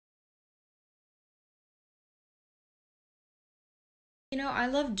I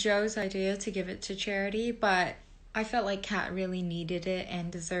love Joe's idea to give it to charity, but I felt like Kat really needed it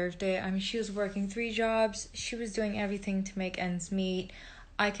and deserved it. I mean, she was working 3 jobs, she was doing everything to make ends meet.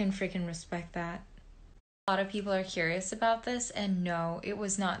 I can freaking respect that. A lot of people are curious about this, and no, it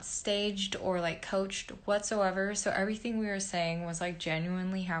was not staged or like coached whatsoever. So everything we were saying was like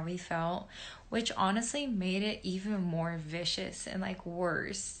genuinely how we felt, which honestly made it even more vicious and like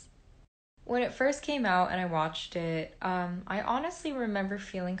worse. When it first came out and I watched it, I honestly remember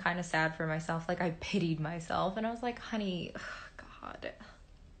feeling kind of sad for myself. Like, I pitied myself, and I was like, honey, ugh, God,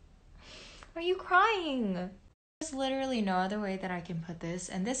 why are you crying? There's literally no other way that I can put this,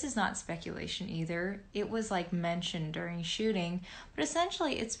 and this is not speculation either. It was like mentioned during shooting, but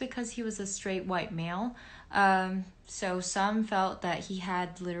essentially it's because he was a straight white male. So some felt that he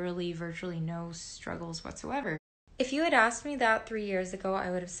had literally virtually no struggles whatsoever. If you had asked me that 3 years ago,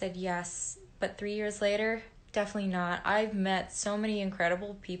 I would have said yes, but 3 years later, definitely not. I've met so many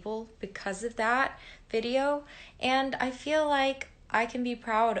incredible people because of that video, and I feel like I can be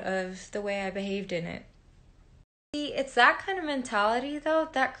proud of the way I behaved in it. See, it's that kind of mentality, though,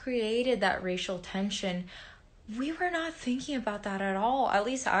 that created that racial tension. We were not thinking about that at all. At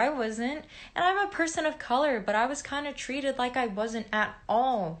least I wasn't. And I'm a person of color, but I was kind of treated like I wasn't at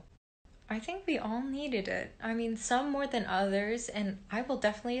all. I think we all needed it. I mean, some more than others, and I will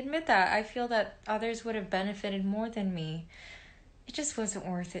definitely admit that. I feel that others would have benefited more than me. It just wasn't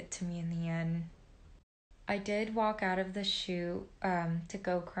worth it to me in the end. I did walk out of the shoot to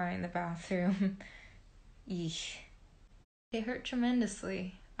go cry in the bathroom. Eesh. It hurt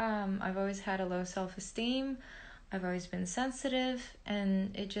tremendously. I've always had a low self-esteem. I've always been sensitive,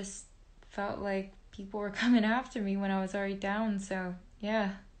 and it just felt like people were coming after me when I was already down, so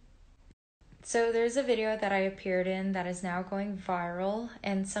yeah. So there's a video that I appeared in that is now going viral,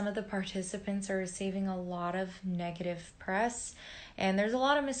 and some of the participants are receiving a lot of negative press, and there's a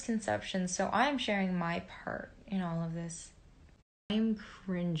lot of misconceptions, so I'm sharing my part in all of this. I'm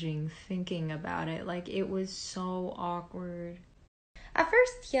cringing thinking about it. Like, it was so awkward. At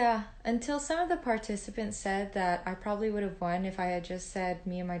first, yeah, until some of the participants said that I probably would have won if I had just said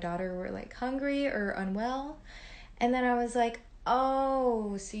me and my daughter were like hungry or unwell. And then I was like,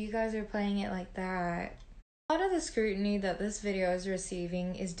 oh, so you guys are playing it like that. A lot of the scrutiny that this video is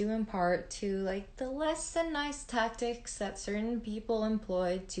receiving is due in part to like the less than nice tactics that certain people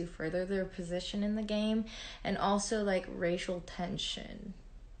employed to further their position in the game, and also like racial tension.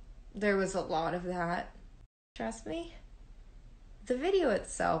 There was a lot of that. Trust me, the video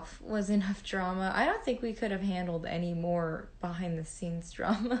itself was enough drama. I don't think we could have handled any more behind the scenes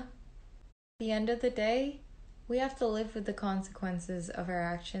drama. At the end of the day, we have to live with the consequences of our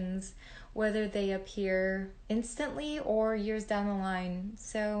actions, whether they appear instantly or years down the line.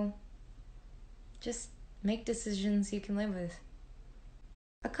 So just make decisions you can live with.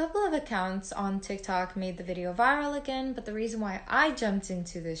 A couple of accounts on TikTok made the video viral again, but the reason why I jumped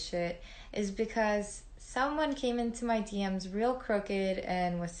into this shit is because someone came into my DMs real crooked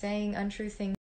and was saying untrue things